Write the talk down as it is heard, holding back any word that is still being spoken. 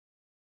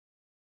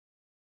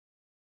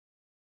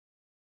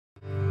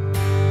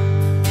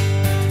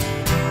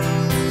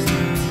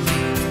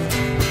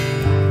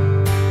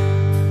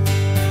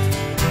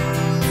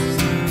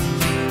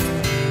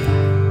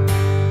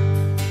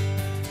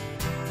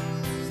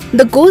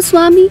The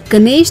Goswami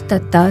Ganesh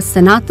Datta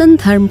Sanatan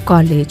Dharm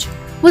College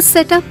was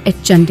set up at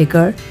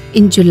Chandigarh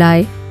in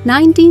July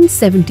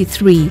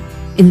 1973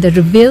 in the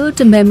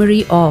revered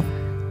memory of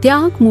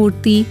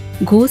Tyagmurti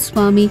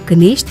Goswami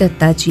Ganesh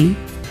Datta ji.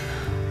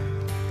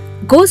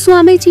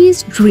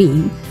 Goswamiji's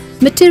dream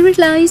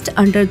materialized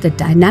under the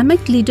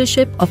dynamic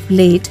leadership of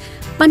late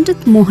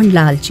Pandit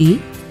Mohanlal ji,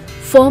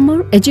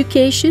 former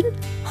Education,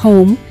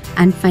 Home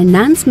and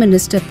Finance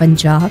Minister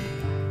Punjab.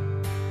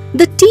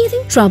 The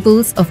teething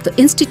troubles of the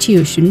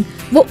institution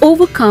were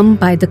overcome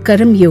by the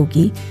Karam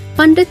Yogi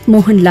Pandit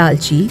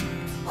Mohanlal ji,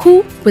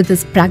 who with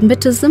his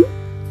pragmatism,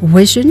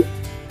 vision,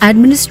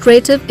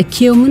 administrative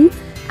acumen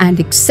and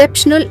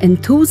exceptional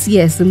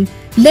enthusiasm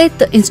led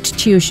the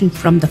institution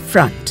from the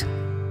front.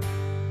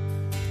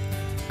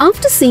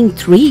 After seeing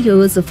 3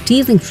 years of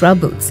teething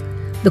troubles,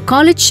 the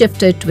college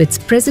shifted to its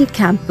present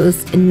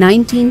campus in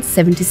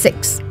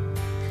 1976.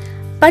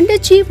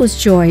 Panditji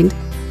was joined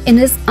in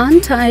his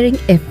untiring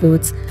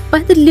efforts by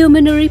the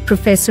luminary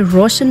Professor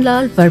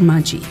Roshanlal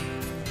Verma ji.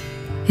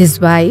 His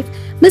wife,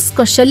 Miss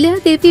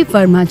Kaushalya Devi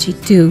Verma ji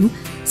too,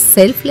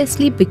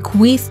 selflessly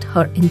bequeathed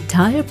her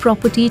entire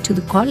property to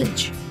the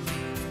college.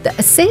 The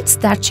assets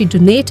that she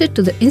donated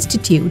to the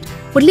institute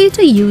were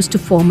later used to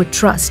form a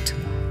trust,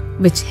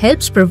 which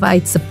helps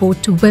provide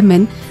support to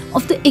women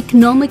of the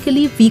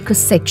economically weaker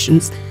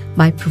sections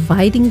by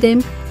providing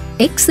them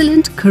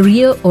excellent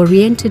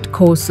career-oriented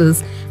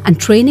courses and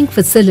training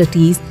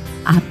facilities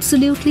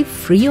absolutely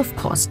free of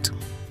cost.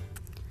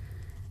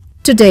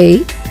 Today,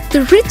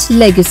 the rich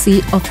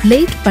legacy of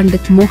late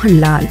Pandit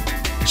Mohanlal,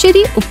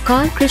 Shri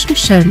Upkar Krishna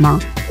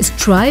Sharma, is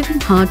striving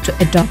hard to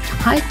adopt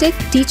high-tech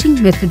teaching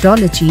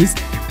methodologies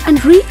and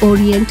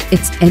reorient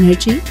its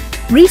energy,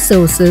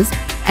 resources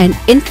and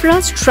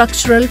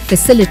infrastructural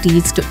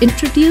facilities to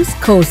introduce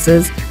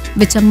courses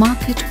which are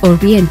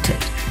market-oriented.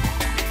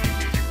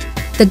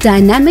 The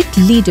dynamic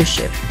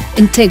leadership,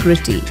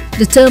 integrity,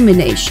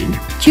 determination,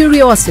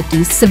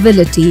 curiosity,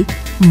 civility,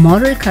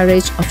 moral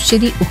courage of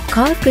Shri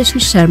Upkar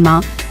Krishna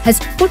Sharma has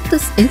put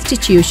this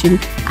institution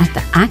at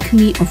the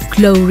acme of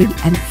glory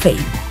and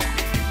fame.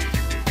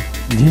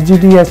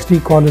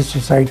 GGDSD College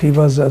Society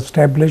was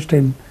established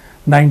in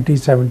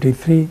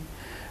 1973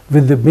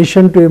 with the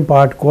mission to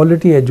impart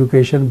quality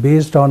education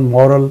based on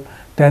moral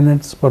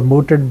tenets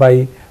promoted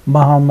by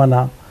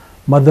Mahamana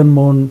Madan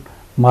Mohan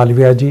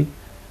Malviya ji,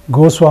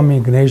 Goswami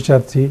Ganesh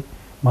Datta ji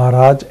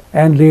Maharaj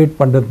and late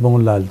Pandit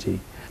Mohanlal ji.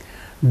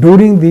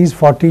 During these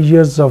 40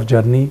 years of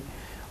journey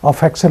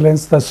of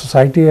excellence, the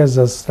society has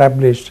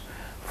established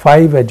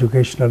 5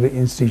 educational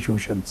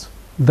institutions.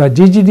 The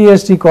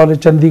GGDSD College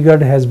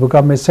Chandigarh has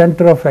become a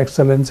center of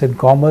excellence in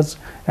commerce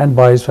and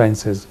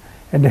biosciences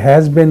and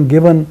has been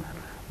given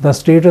the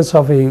status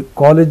of a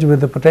college with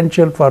the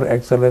potential for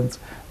excellence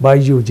by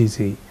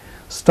UGC,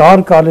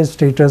 Star College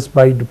status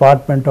by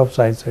Department of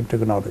Science and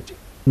Technology.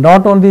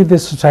 Not only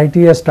this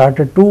society has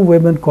started 2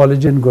 women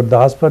colleges in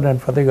Gurdaspur and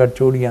Fatehgarh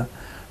Chodiya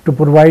to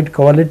provide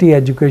quality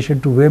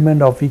education to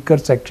women of weaker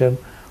section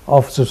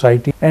of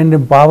society and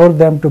empower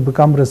them to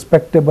become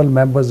respectable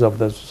members of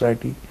the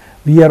society.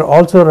 We are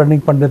also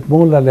running Pandit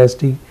Mohanlal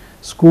SD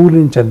School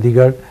in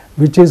Chandigarh,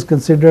 which is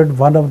considered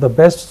one of the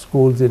best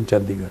schools in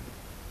Chandigarh.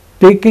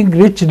 Taking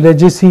rich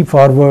legacy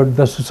forward,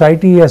 the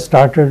society has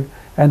started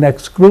an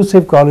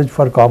exclusive college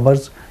for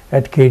commerce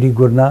at KD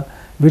Gurna,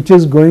 which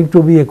is going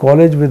to be a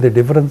college with a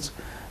difference,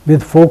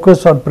 with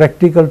focus on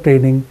practical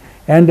training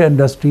and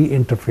industry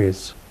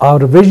interface.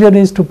 Our vision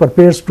is to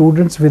prepare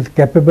students with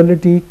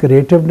capability,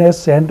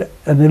 creativeness and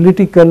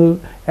analytical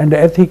and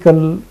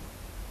ethical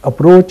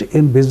approach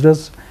in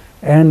business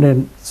and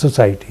in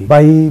society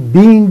by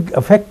being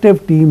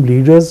effective team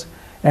leaders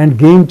and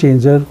game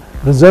changer,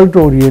 result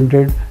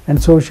oriented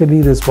and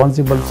socially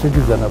responsible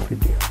citizen of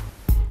India.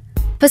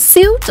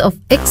 Pursuit of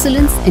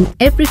excellence in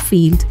every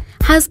field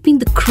has been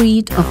the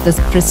creed of this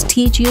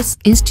prestigious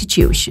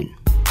institution.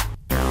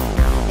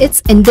 Its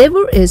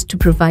endeavor is to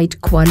provide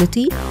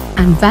quality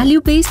and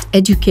value-based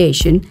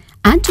education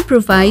and to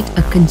provide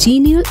a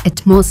congenial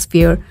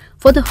atmosphere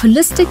for the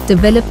holistic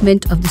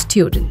development of the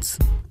students.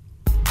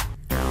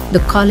 The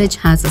college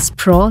has a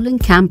sprawling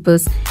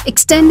campus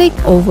extending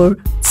over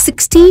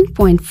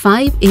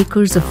 16.5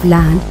 acres of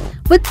land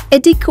with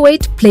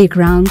adequate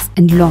playgrounds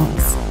and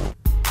lawns.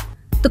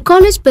 The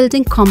college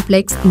building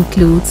complex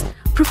includes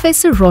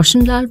Professor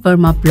Roshanlal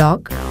Verma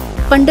Block,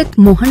 Pandit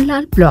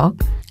Mohanlal Block,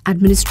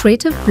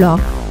 Administrative Block,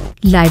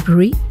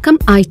 Library cum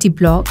IT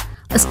Block,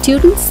 a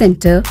student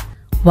center,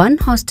 1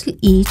 hostel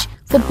each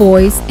for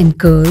boys and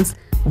girls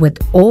with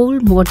all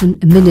modern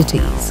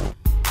amenities.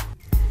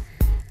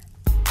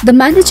 The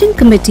managing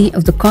committee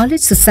of the college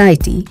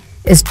society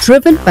is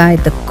driven by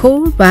the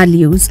core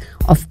values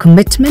of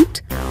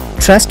commitment,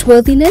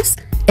 trustworthiness,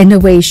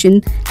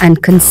 innovation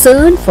and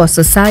concern for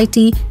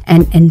society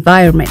and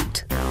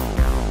environment.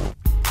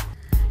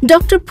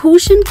 Dr.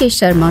 Bhushan K.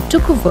 Sharma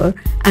took over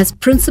as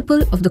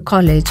principal of the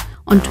college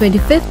on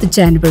 25th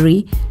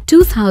January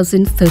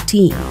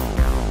 2013.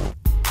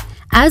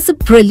 As a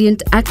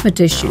brilliant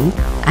academician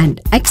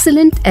and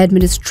excellent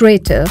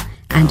administrator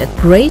and a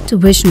great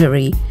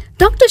visionary,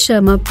 Dr.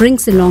 Sharma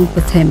brings along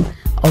with him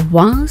a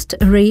vast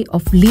array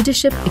of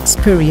leadership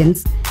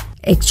experience,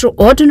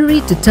 extraordinary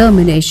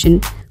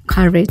determination,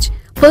 courage,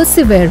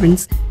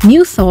 perseverance,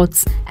 new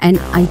thoughts and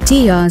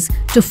ideas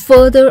to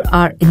further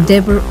our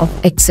endeavor of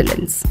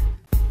excellence.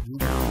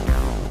 With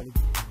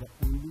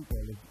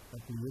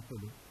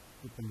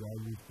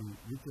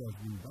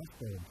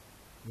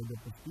the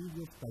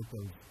prestigious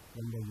titles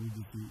from the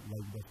UGC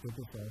like the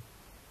status of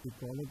the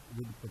college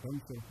with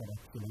potential for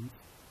excellence,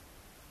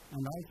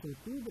 and also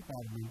two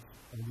departments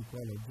of the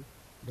college,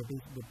 that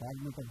is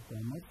Department of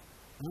Commerce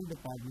and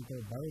Department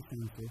of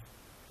Biosciences,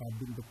 have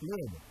been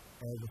declared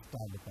as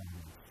star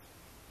departments.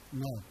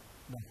 Now,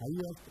 the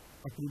highest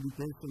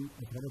accreditation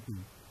authority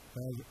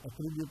has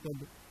accredited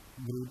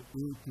grade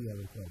A to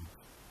our college.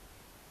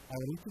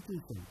 Our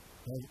institution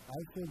has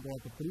also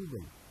got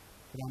approval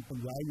from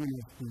Punjab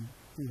University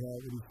to have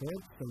a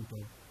research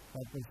center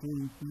for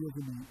pursuing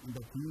PhD in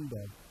the field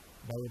of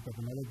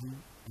biotechnology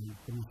and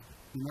chemistry.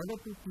 In order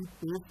to keep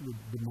pace with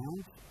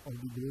demands of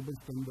the global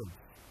standards,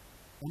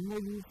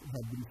 MOUs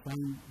have been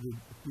signed with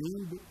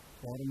acclaimed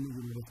foreign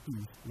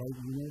universities like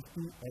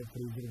University of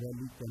Fraser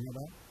Valley,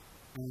 Canada,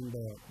 and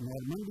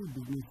Normandy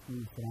Business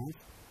School, France,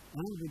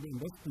 and with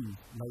industries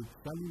like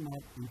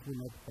Shalimar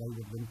Internet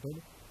Private Limited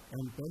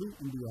and Perry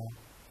India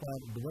for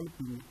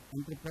developing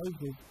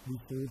enterprises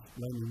research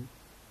learning,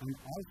 and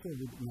also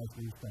with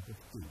national stock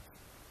exchange.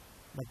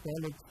 The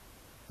college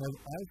has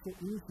also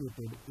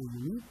initiated a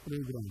unique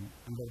program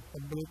under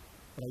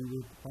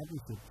public-private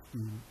partnership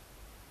scheme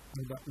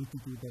at the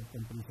Institute of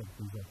Company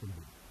Secretaries of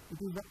India. It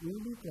is the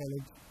only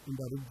college in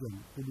the region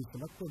to be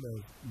selected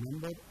as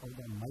member of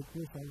the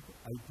Microsoft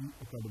IT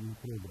Academy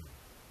program.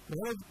 The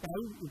college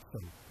prides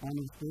itself on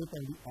its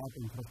state-of-the-art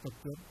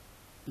infrastructure,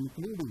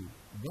 including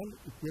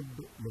well-equipped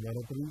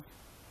laboratories,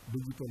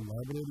 digital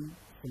library,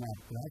 smart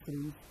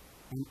classrooms,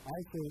 and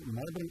also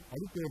modern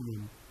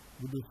auditorium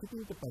with a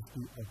sitting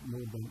capacity of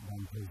more than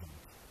 1,000.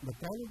 The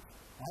college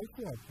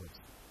also offers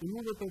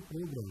innovative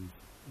programs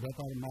that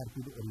are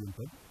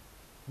market-oriented.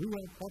 We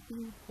have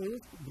 14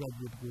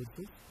 postgraduate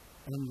courses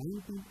and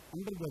 19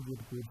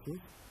 undergraduate courses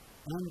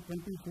and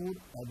 24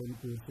 add-on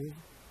courses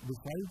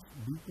besides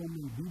BCom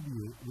and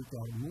BBA, which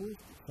are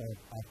most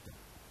sought after.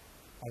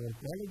 Our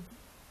college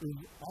is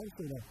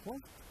also the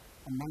first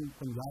among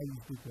Punjab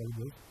University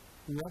colleges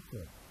to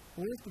offer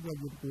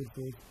postgraduate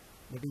courses,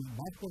 that is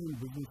Master in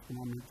Business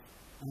Economics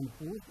and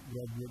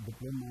postgraduate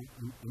diploma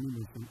in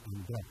animation and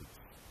graphics.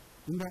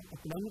 In the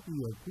academic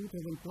year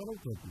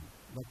 2012-13,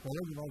 the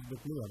college was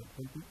declared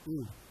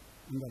 28th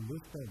in the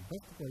list of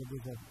best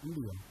colleges of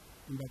India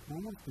in the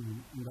commerce field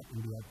in the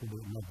India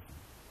Today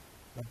magazine.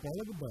 The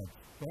college batch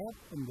top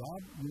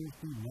Punjab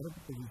University merit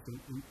position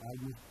in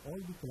almost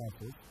all the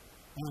classes,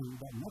 and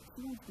the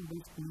maximum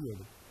students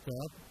cleared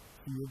top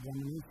CA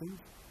examinations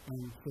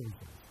and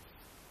services.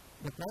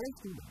 The college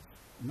students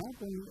not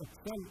only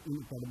excel in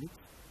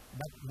academics,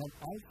 but have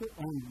also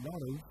earned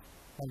laurels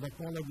for the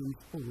college in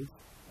sports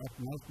at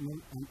national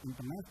and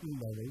international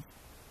levels,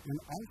 and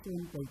also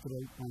in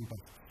cultural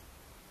contests.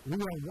 We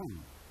have won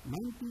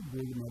 90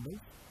 gold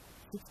medals,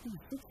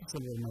 66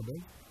 silver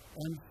medals,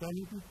 and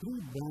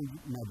 73 bronze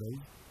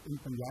medals in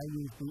Punjab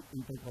University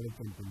Inter-College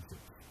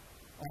Championships,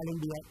 All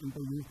India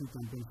Inter-University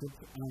Championships,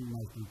 and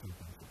National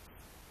Championships.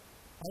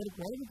 Our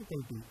college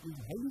faculty is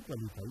highly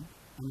qualified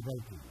and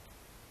well-trained.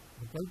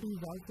 The faculty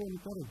is also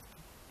encouraged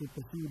to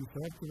pursue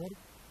research work,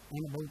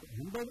 and about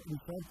 100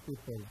 research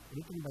papers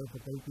written by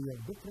faculty of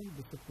different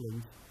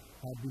disciplines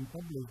have been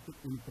published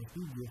in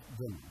prestigious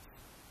journals.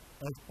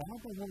 As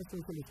part of our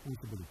social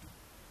responsibility,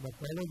 the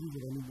college is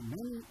running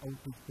many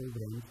outreach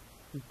programs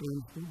to train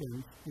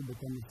students to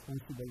become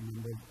responsible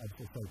members of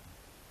society.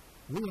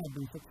 We have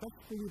been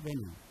successfully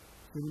running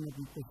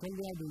Srimati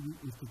Kausalya Devi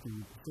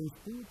Institute since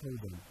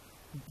 2000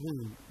 to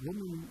train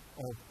women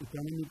of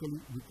economically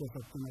weaker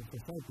section of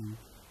society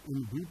in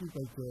beauty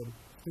culture,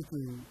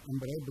 stitching,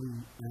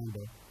 embroidery, and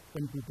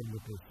computer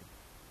literacy.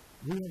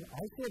 We have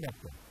also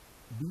adopted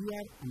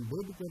B.R.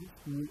 Ambedkar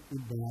School in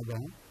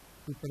Banagaon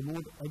to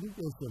promote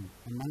education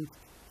amongst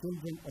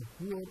children of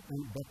poor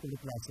and backward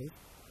classes,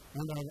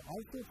 and have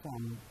also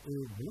formed a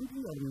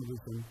voluntary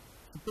organization,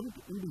 Spirit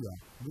India,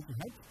 which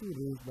helps to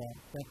raise the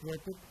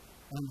patriotic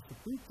and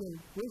spiritual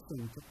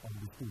quotient of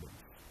the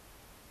students.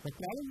 The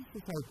college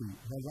society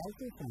has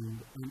also signed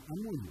an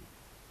MOU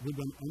with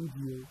an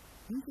NGO,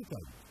 Teacher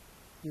Child,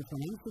 to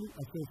financially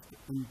assist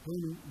in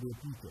training their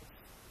teachers.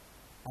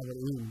 Our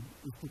aim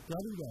is to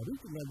carry the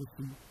rich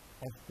legacy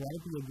of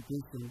quality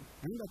education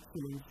and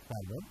excellence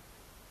forward,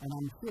 and I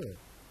am sure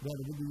that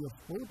with your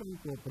support and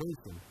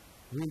cooperation,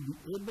 we will be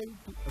able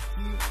to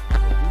achieve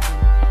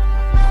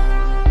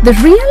The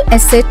real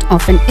asset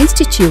of an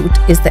institute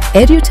is the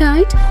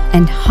erudite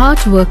and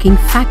hard-working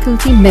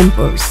faculty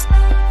members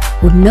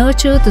who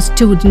nurture the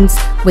students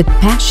with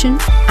passion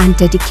and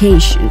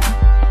dedication.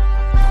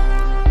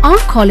 Our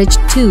college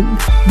too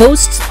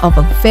boasts of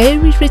a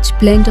very rich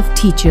blend of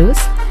teachers,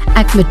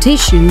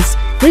 academicians,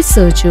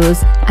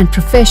 researchers and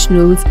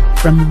professionals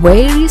from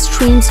various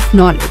streams of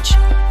knowledge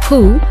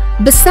who,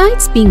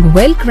 besides being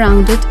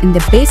well-grounded in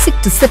their basic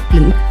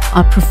discipline,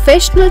 are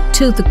professional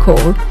to the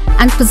core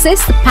and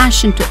possess the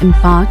passion to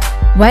impart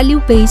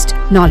value-based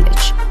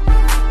knowledge.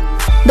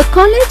 The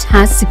college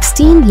has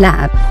 16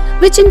 labs,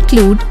 which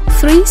include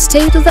 3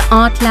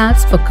 state-of-the-art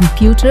labs for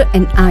computer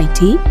and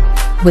IT,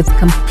 with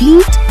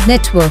complete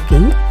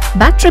networking,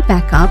 battery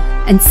backup,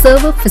 and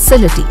server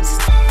facilities,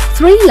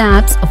 3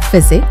 labs of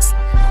physics,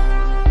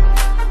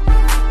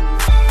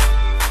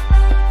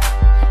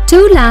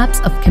 2 labs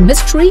of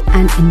chemistry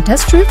and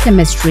industrial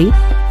chemistry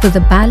for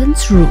the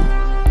balance room,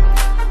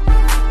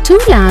 2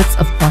 labs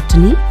of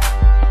botany,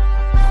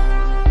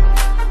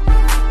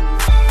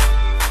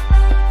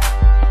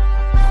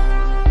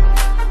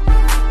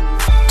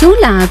 2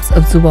 labs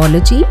of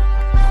zoology,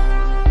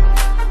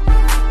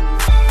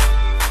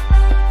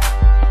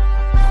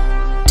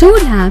 2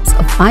 labs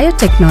of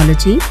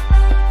biotechnology,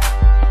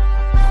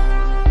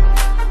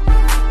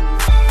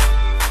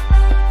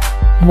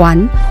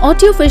 1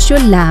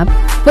 audiovisual lab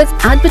with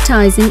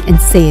advertising and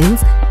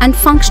sales and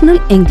functional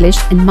English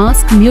and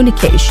mass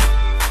communication.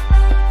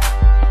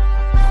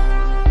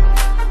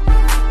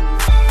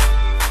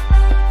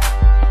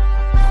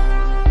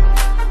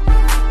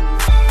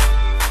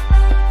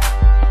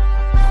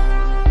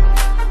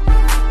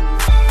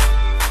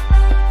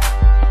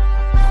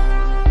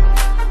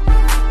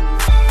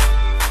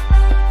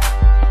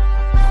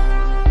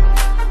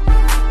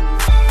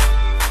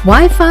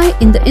 Wi-Fi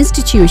in the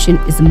institution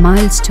is a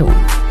milestone,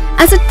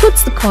 as it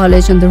puts the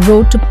college on the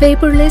road to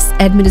paperless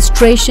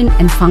administration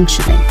and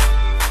functioning.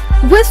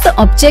 With the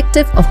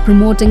objective of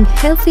promoting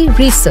healthy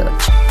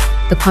research,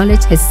 the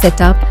college has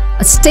set up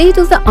a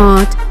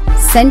state-of-the-art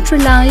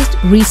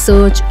centralized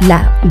research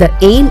lab. The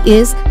aim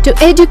is to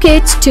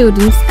educate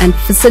students and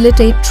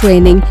facilitate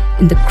training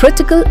in the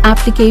critical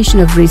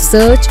application of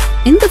research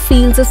in the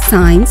fields of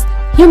science,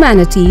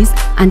 humanities,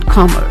 and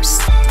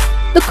commerce.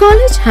 The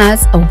college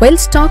has a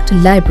well-stocked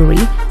library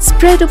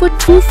spread over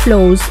 2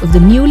 floors of the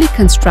newly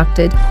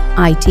constructed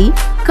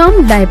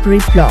IT-cum library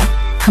block,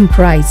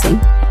 comprising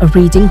a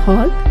reading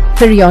hall,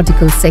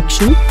 periodical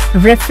section,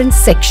 reference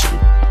section.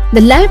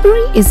 The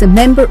library is a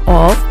member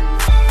of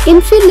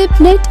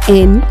InfyLibNet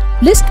N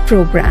list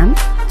program,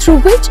 through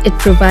which it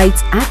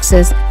provides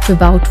access to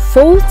about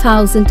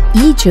 4,000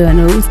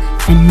 e-journals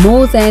and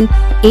more than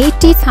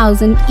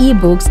 80,000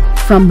 e-books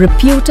from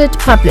reputed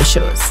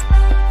publishers.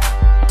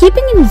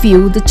 Keeping in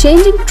view the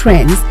changing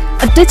trends,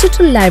 a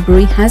digital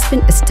library has been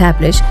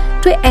established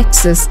to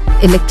access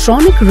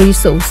electronic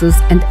resources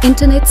and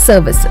internet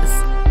services.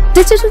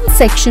 Digital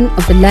section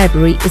of the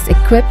library is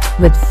equipped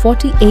with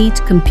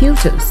 48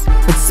 computers.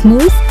 For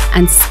smooth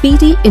and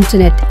speedy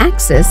internet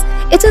access,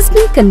 it has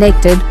been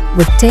connected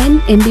with 10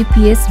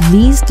 Mbps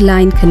leased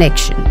line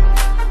connection.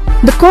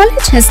 The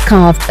college has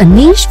carved a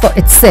niche for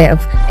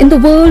itself in the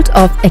world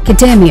of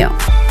academia.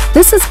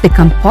 This has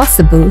become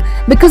possible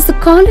because the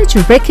college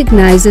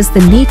recognizes the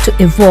need to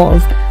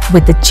evolve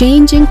with the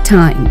changing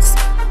times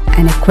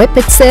and equip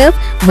itself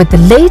with the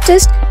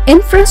latest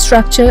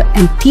infrastructure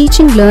and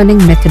teaching learning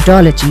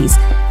methodologies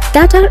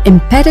that are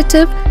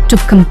imperative to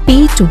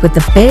compete with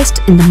the best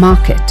in the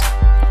market.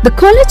 The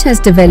college has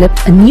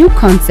developed a new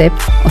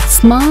concept of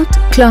smart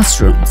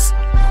classrooms,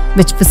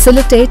 which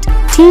facilitate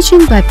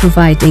teaching by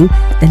providing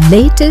the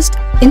latest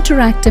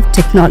interactive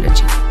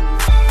technology.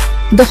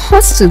 The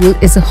hostel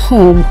is a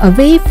home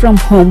away from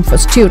home for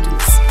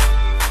students.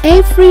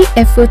 Every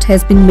effort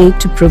has been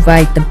made to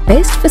provide the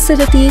best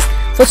facilities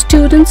for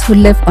students who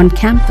live on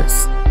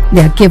campus.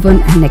 They are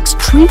given an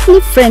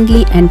extremely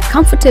friendly and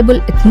comfortable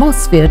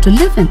atmosphere to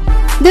live in.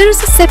 There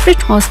is a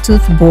separate hostel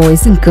for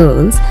boys and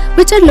girls,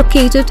 which are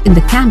located in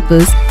the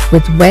campus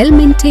with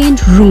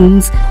well-maintained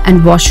rooms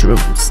and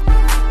washrooms.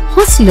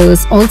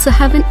 Hostelers also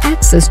have an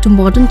access to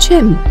modern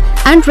gym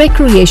and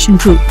recreation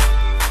room.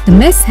 The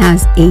mess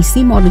has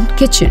AC modern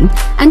kitchen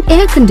and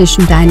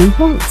air-conditioned dining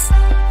halls.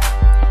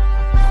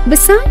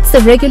 Besides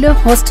the regular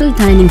hostel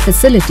dining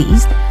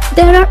facilities,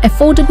 there are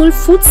affordable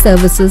food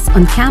services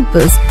on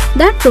campus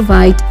that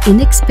provide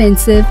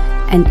inexpensive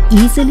and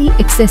easily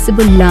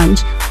accessible lunch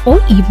or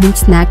evening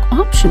snack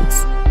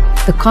options.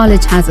 The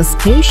college has a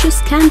spacious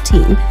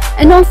canteen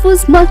and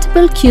offers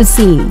multiple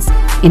cuisines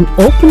in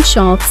open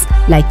shops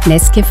like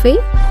Nescafe,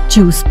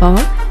 juice bar,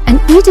 and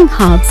eating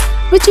hubs,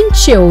 which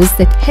ensures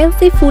that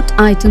healthy food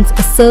items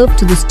are served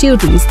to the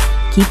students,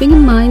 keeping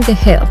in mind their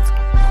health.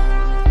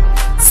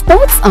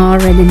 Sports are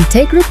an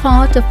integral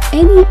part of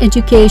any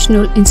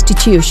educational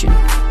institution,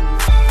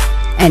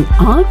 and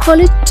our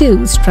college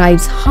too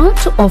strives hard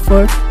to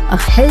offer a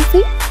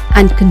healthy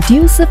and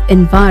conducive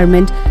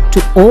environment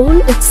to all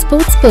its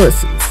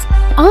sportspersons.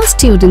 Our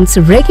students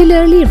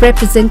regularly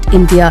represent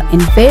India in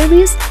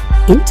various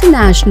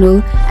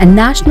international and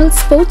national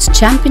sports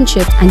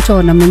championships and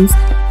tournaments.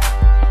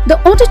 The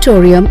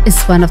auditorium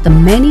is one of the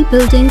many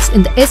buildings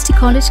in the SD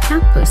College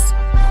campus.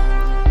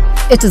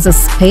 It is a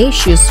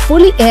spacious,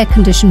 fully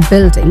air-conditioned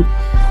building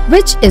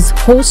which is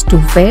host to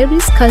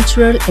various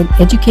cultural and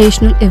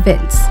educational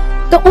events.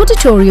 The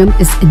auditorium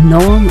is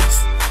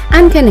enormous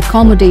and can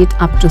accommodate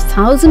up to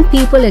 1,000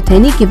 people at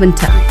any given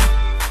time.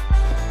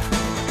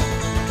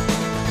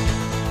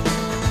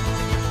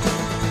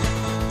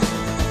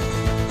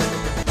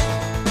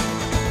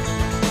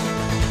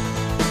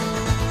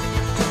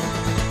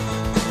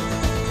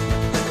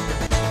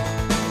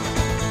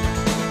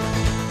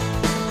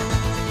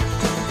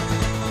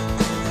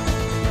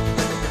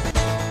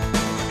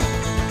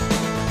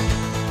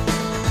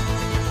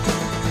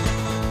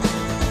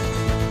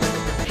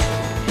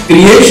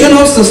 Creation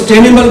of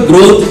sustainable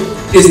growth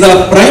is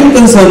the prime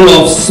concern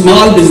of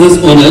small business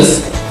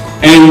owners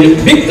and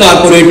big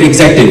corporate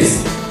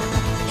executives.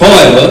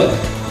 However,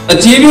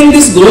 achieving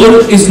this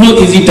goal is no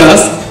easy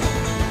task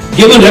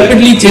given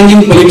rapidly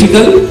changing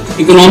political,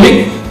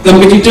 economic,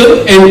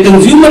 competitive and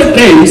consumer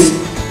trends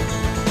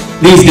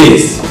these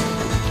days.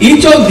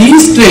 Each of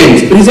these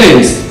trends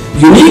presents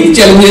unique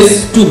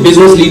challenges to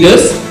business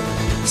leaders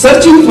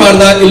searching for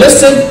the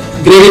elusive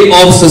grade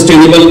of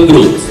sustainable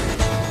growth.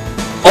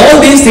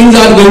 All these things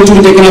are going to be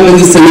taken up in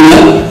this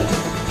seminar.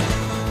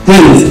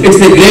 Hence,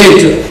 it's a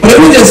great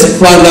privilege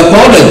for the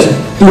college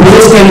to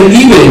host an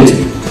event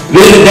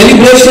where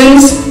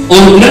deliberations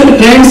on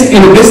current trends in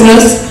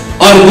business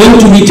are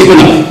going to be taken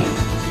up.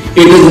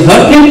 It is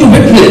heartening to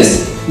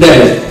witness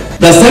that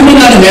the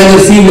seminar has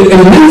received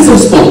immense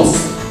response.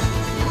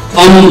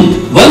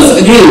 I'm once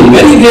again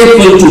very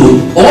grateful to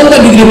all the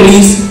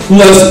dignitaries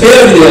who have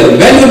spared their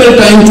valuable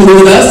time to be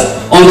with us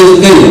on this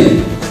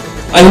occasion.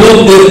 I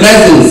hope their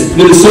presence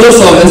will be a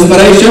source of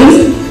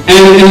inspiration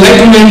and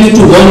enlightenment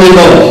to one and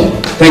all.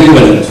 Thank you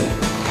very much.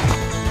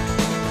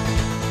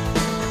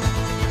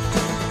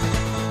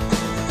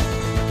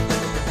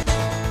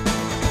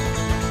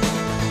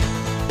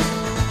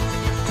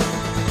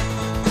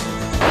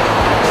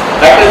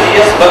 Dr.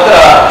 G.S.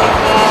 Batra,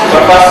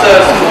 Professor,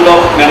 School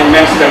of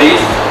Management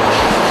Studies,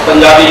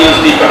 Punjabi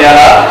University,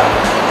 Patiala.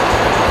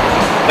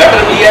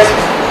 Dr. B.S.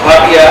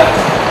 Bhatia,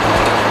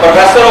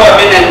 Professor of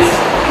Eminence,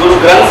 Guru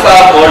Granth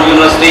Sahib World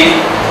University,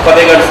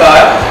 Fatehgarh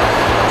Sahib.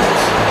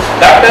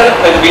 Dr.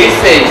 Rajveer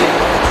Singh,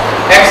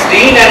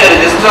 ex-dean and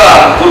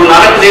registrar, Guru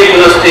Nanak Dev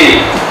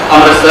University,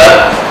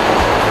 Amritsar.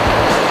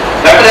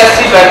 Dr.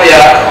 S.C.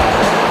 Vaidya,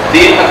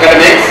 Dean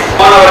Academics,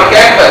 on our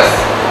campus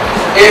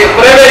is a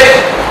privilege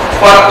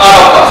for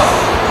all of us.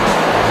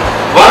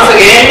 Once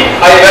again,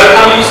 I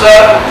welcome you, sir,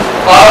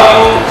 all of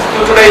you, to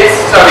today's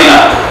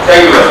seminar.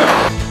 Thank you very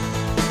much.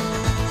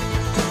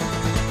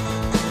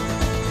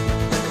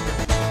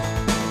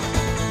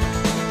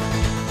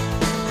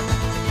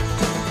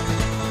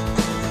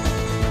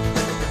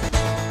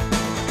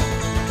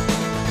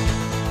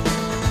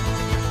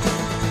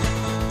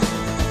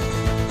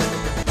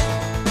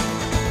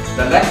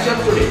 The lecture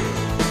today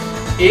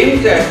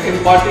aims at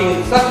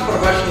imparting such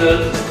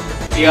professionals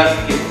peer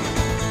skills.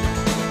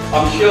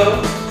 I'm sure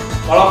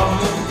all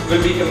of you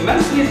will be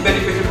immensely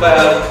benefited by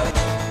our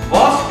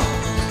vast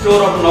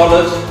store of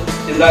knowledge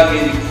in the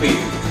academic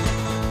field.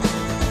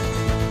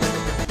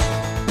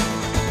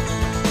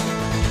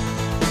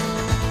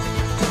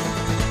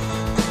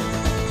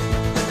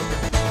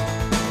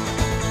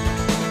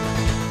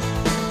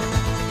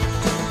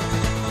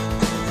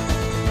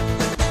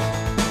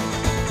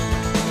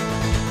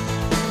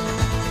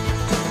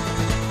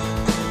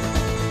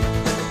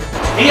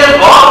 He has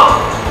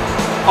worked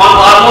on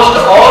almost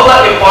all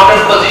the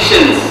important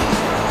positions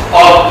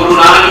of Guru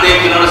Nanak Dev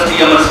University,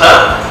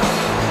 Amritsar.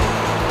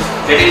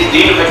 That is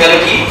Dean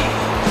Faculty,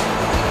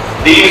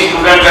 Dean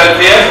Student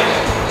Welfare,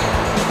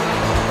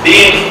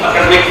 Dean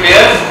Academic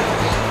Affairs,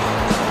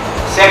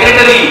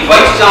 Secretary,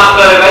 Vice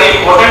Chancellor, a very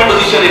important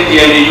position in the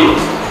LDU,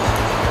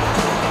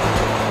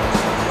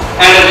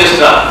 and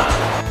Registrar.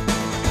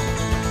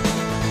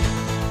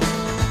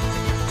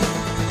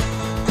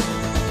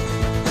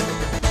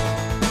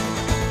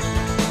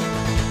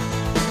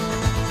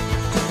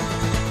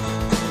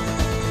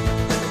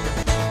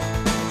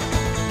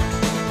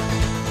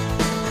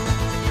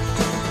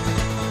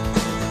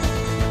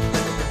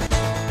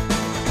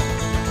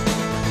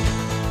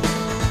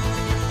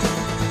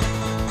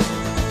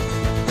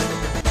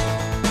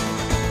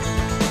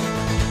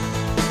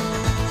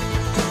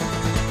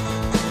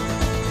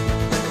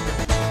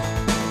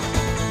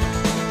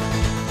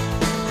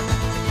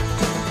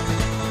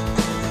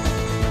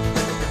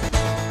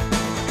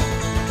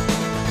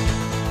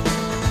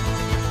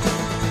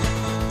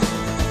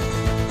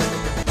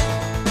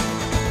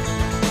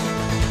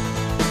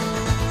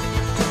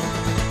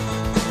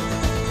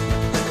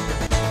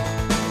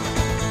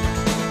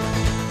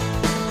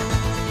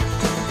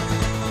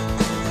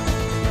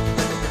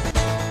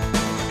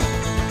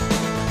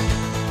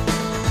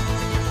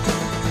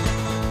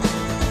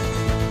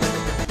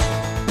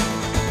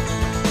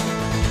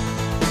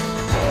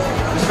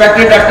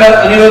 Respected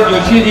Dr. Anirudh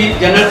Joshi ji,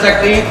 General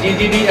Secretary,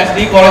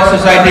 GGDSD College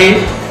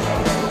Society,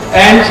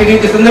 and Shri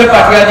Jitendra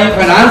Patia ji,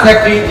 Finance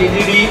Secretary,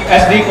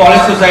 GGDSD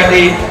College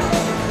Society,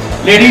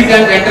 ladies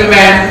and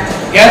gentlemen,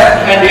 guests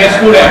and dear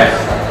students,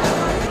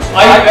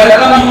 I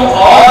welcome you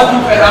all to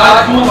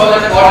Finance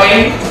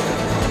 2014.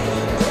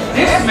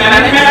 This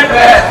management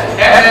fest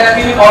that has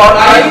been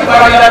organized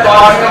by the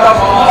Department of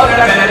Commerce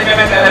and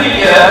Management every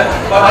year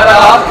for the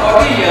last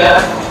 40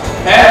 years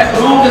has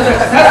proved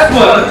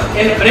successful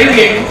in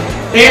bringing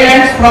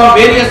talents from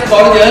various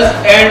colleges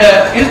and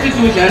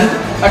institutions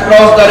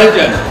across the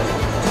region.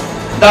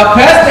 The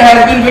fest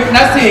has been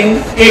witnessing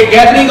a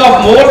gathering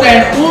of more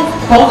than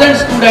 2,000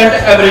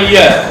 students every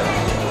year.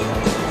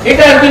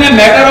 It has been a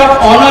matter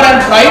of honor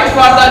and pride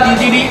for the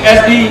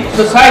GGDSD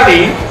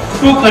Society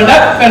to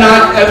conduct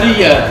Finance every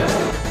year.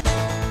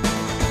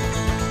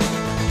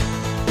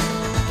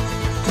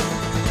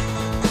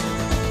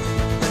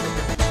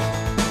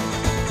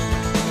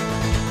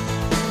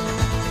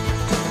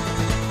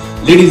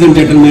 ladies and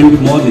gentlemen,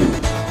 good morning.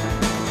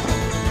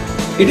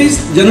 It is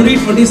January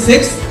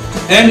 26th,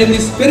 and in the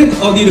spirit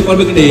of the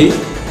Republic Day,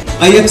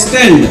 I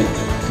extend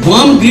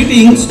warm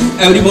greetings to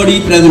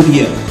everybody present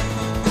here.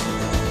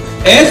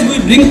 As we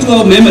bring to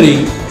our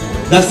memory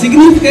the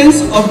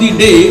significance of the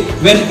day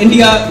when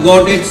India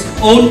got its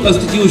own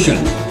constitution,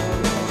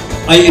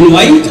 I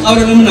invite our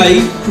alumni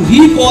to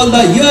recall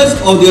the years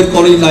of their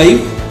college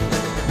life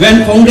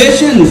when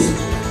foundations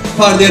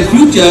for their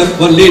future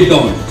were laid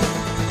down.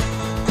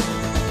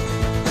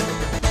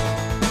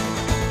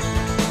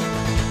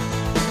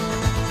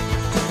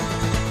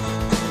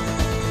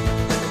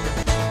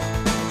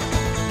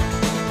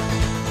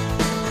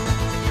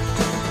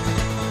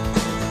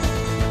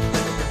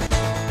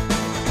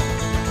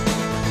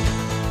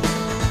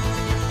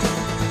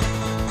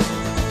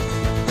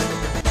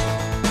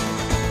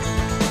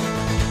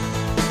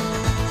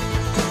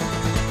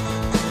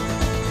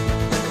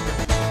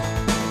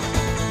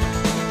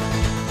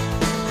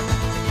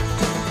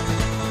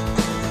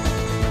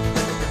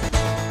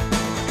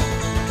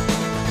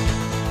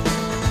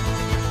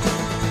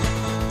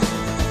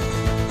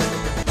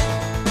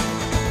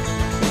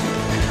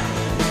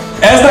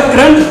 As the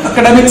current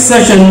academic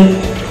session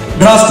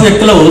draws to a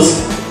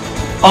close,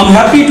 I'm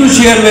happy to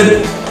share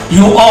with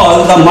you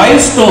all the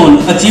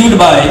milestone achieved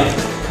by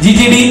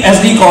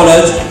GGDSD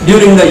College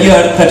during the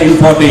year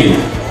 13-14.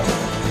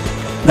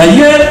 The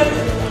year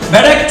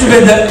backed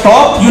with the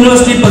top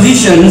university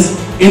positions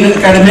in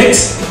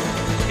academics,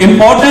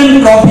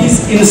 important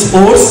trophies in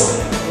sports,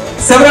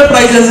 several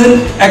prizes in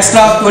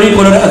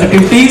extracurricular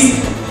activities,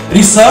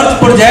 research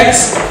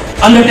projects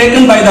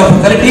undertaken by the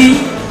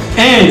faculty,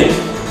 and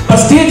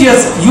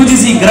prestigious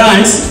UGC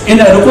grants in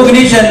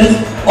recognition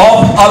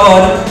of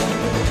our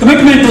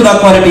commitment to the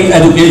quality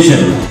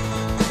education.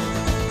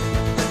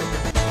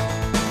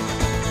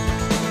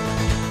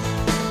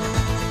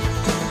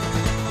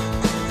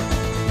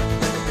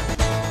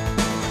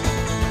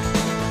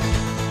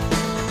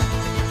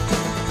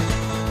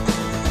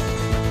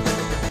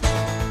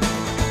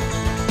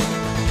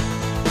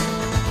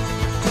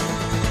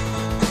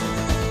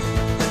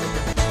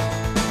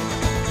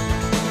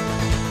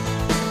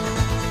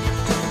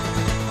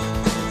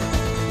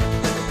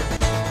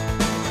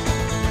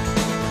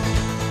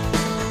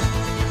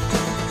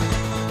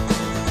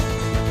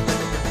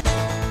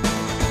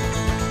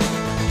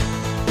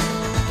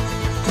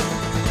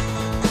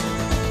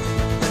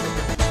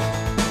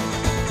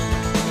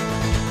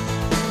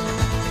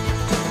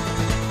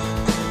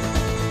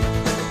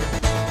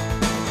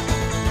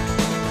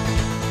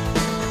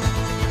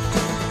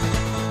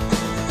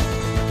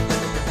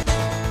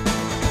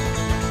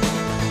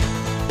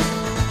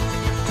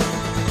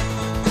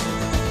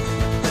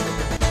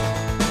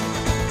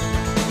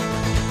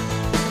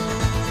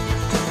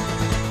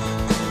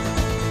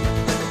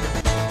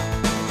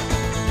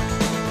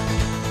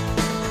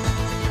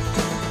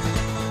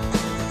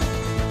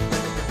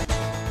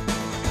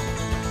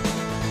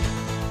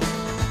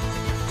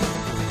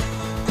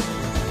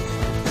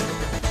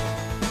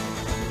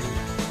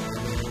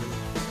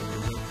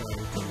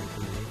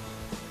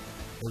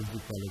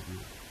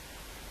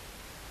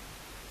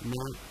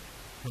 मैं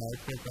ख्याल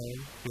करता हूँ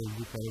कि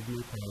SD college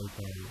में खड़ा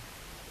होता हूँ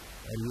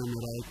और ये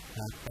मेरा एक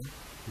ख्याल था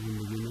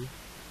ज़िंदगी में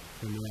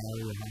कि मैं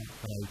आया यहाँ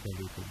पढ़ाई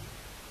करने के लिए।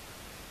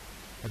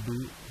 अभी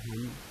हम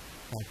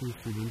काफ़ी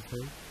स्टूडेंट्स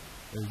हैं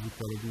एसडी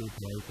कॉलेज में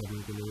पढ़ाई करने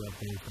के लिए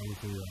अफगानिस्तान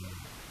से आए हैं।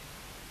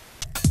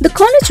 The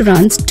college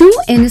runs 2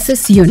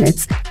 NSS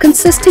units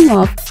consisting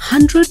of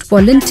 100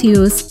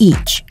 volunteers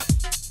each.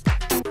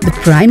 The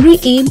primary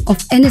aim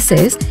of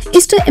NSS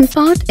is to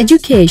impart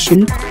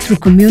education through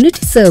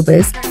community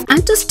service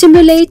and to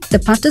stimulate the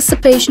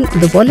participation of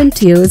the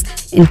volunteers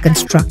in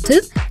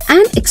constructive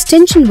and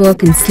extension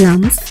work in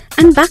slums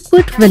and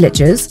backward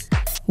villages,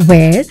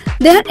 where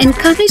they are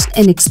encouraged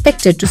and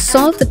expected to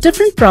solve the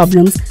different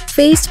problems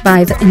faced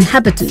by the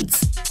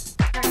inhabitants.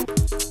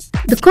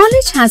 The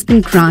college has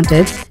been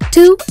granted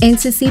 2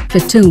 NCC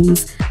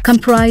platoons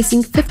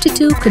comprising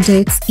 52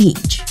 cadets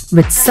each.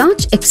 With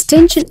such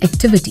extension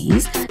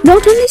activities,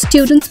 not only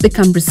students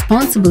become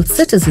responsible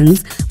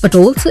citizens but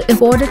also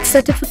awarded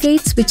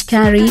certificates which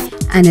carry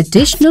an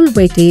additional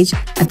weightage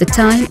at the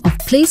time of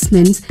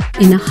placements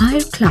in a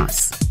higher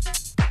class.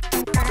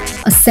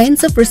 A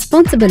sense of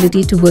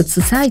responsibility towards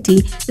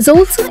society is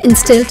also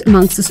instilled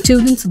amongst the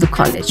students of the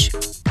college.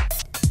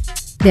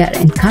 They are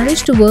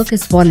encouraged to work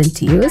as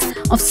volunteers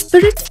of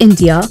Spirit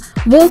India,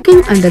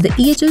 working under the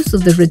aegis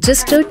of the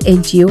registered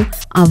NGO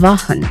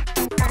Avahan.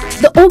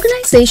 The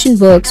organization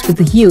works with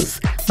the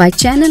youth by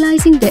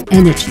channelizing their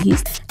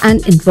energies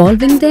and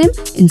involving them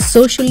in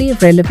socially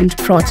relevant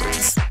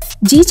projects.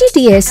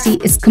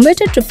 GGDSD is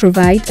committed to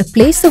provide a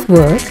place of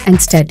work and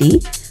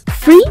study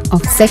free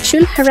of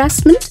sexual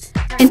harassment,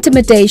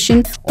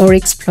 intimidation or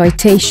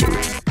exploitation.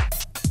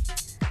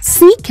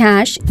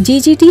 C-Cash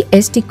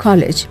GGDSD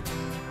College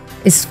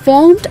is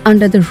formed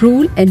under the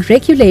rule and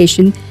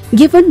regulation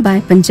given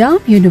by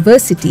Punjab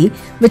University,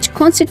 which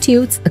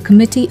constitutes a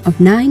committee of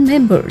 9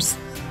 members.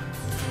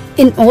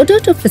 In order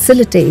to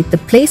facilitate the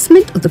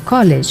placement of the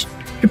college,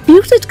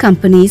 reputed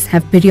companies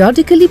have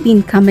periodically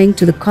been coming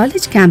to the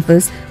college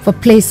campus for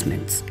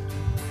placements.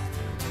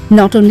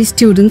 Not only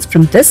students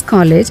from this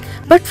college,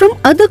 but from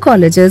other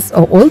colleges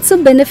are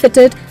also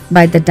benefited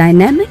by the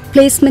dynamic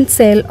placement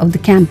cell of the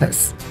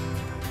campus.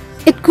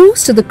 It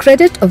goes to the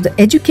credit of the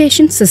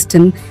education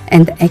system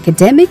and the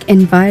academic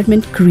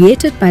environment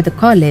created by the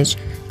college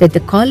that the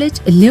college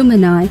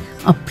alumni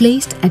are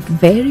placed at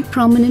very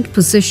prominent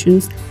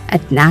positions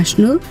at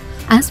national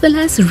as well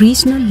as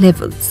regional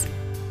levels.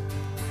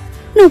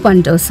 No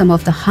wonder some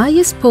of the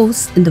highest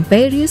posts in the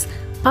various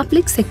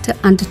public sector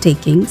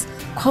undertakings,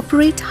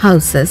 corporate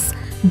houses,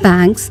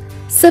 banks,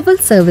 civil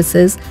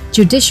services,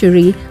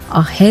 judiciary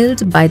are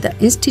held by the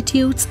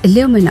institute's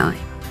alumni.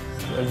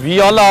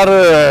 We all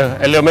are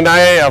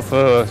alumni of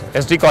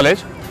SD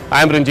College.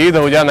 I am Ranjit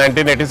Ahuja,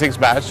 1986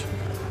 batch.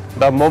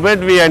 The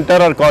moment we enter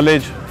our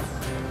college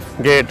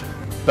gate,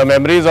 the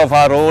memories of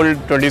our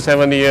old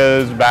 27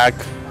 years back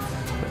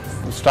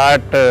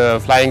start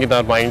flying in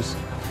our minds,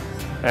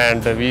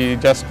 and we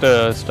just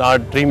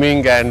start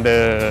dreaming and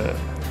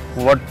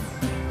what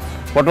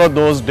were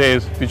those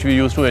days which we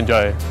used to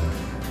enjoy.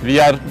 We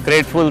are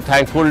grateful,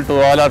 thankful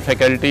to all our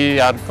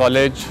faculty, our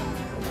college,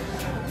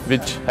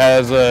 which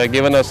has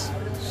given us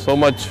so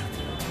much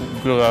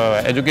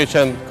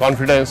education,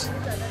 confidence,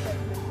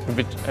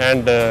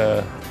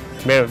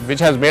 which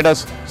has made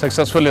us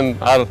successful in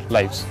our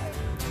lives.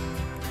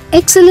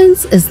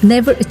 Excellence is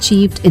never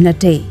achieved in a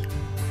day.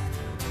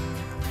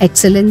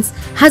 Excellence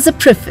has a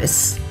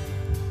preface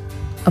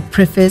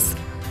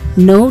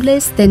no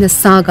less than a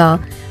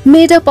saga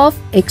made up of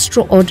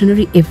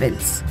extraordinary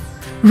events,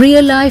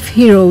 real-life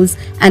heroes,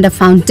 and a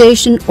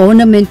foundation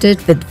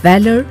ornamented with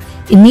valor,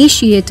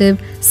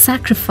 initiative,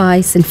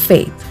 sacrifice, and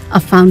faith. A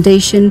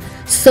foundation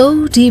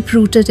so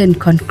deep-rooted and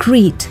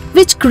concrete,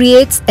 which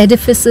creates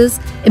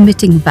edifices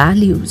emitting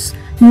values,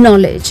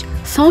 knowledge,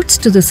 thoughts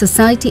to the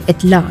society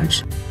at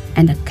large,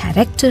 and a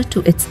character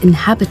to its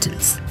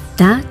inhabitants.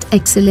 That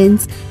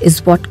excellence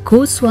is what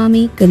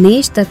Goswami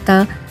Ganesh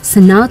Datta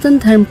Sanatan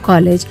Dharm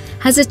College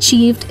has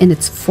achieved in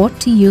its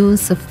 40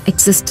 years of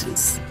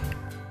existence.